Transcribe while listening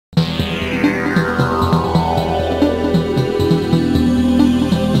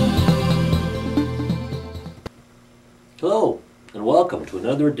Hello, and welcome to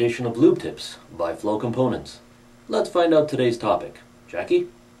another edition of Lube Tips by FLO Components. Let's find out today's topic. Jackie?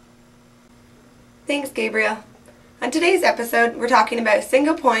 Thanks, Gabriel. On today's episode, we're talking about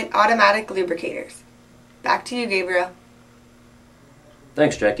single-point automatic lubricators. Back to you, Gabriel.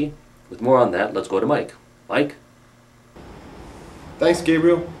 Thanks, Jackie. With more on that, let's go to Mike. Mike? Thanks,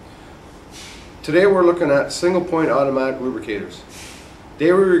 Gabriel. Today we're looking at single-point automatic lubricators.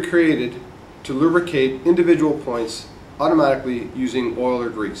 They were created to lubricate individual points automatically using oil or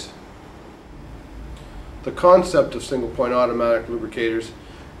grease. The concept of single-point automatic lubricators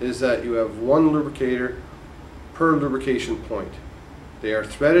is that you have one lubricator per lubrication point. They are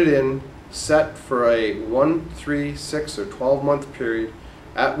threaded in, set for a 1, 3, 6, or 12-month period,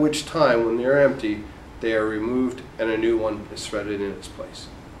 at which time, when they are empty, they are removed and a new one is threaded in its place.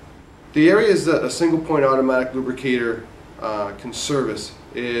 The areas that a single-point automatic lubricator can service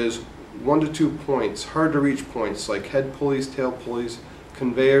is 1 to 2 points, hard to reach points like head pulleys, tail pulleys,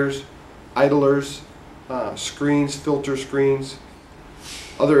 conveyors, idlers, screens, filter screens,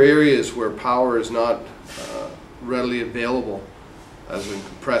 other areas where power is not readily available, as in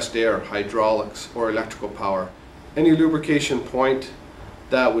compressed air, hydraulics, or electrical power. Any lubrication point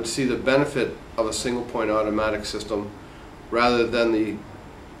that would see the benefit of a single point automatic system rather than the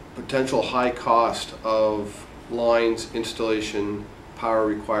potential high cost of lines, installation, power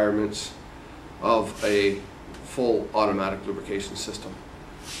requirements of a full automatic lubrication system.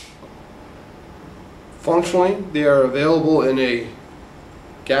 Functionally, they are available in a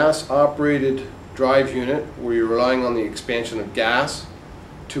gas operated drive unit where you're relying on the expansion of gas,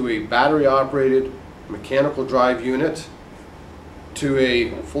 to a battery operated mechanical drive unit, to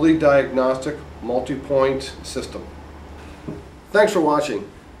a fully diagnostic multi-point system. Thanks for watching.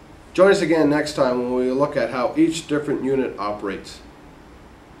 Join us again next time when we look at how each different unit operates.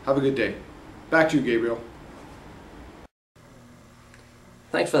 Have a good day. Back to you, Gabriel.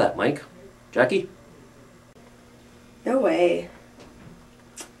 Thanks for that, Mike. Jackie? No way.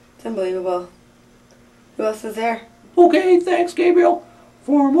 It's unbelievable. Who else is there? Okay, thanks, Gabriel.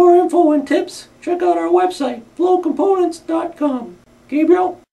 For more info and tips, check out our website, flowcomponents.com.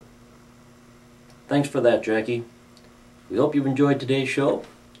 Gabriel? Thanks for that, Jackie. We hope you've enjoyed today's show.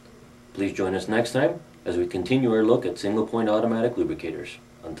 Please join us next time as we continue our look at single-point automatic lubricators.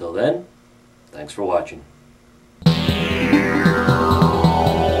 Until then, thanks for watching.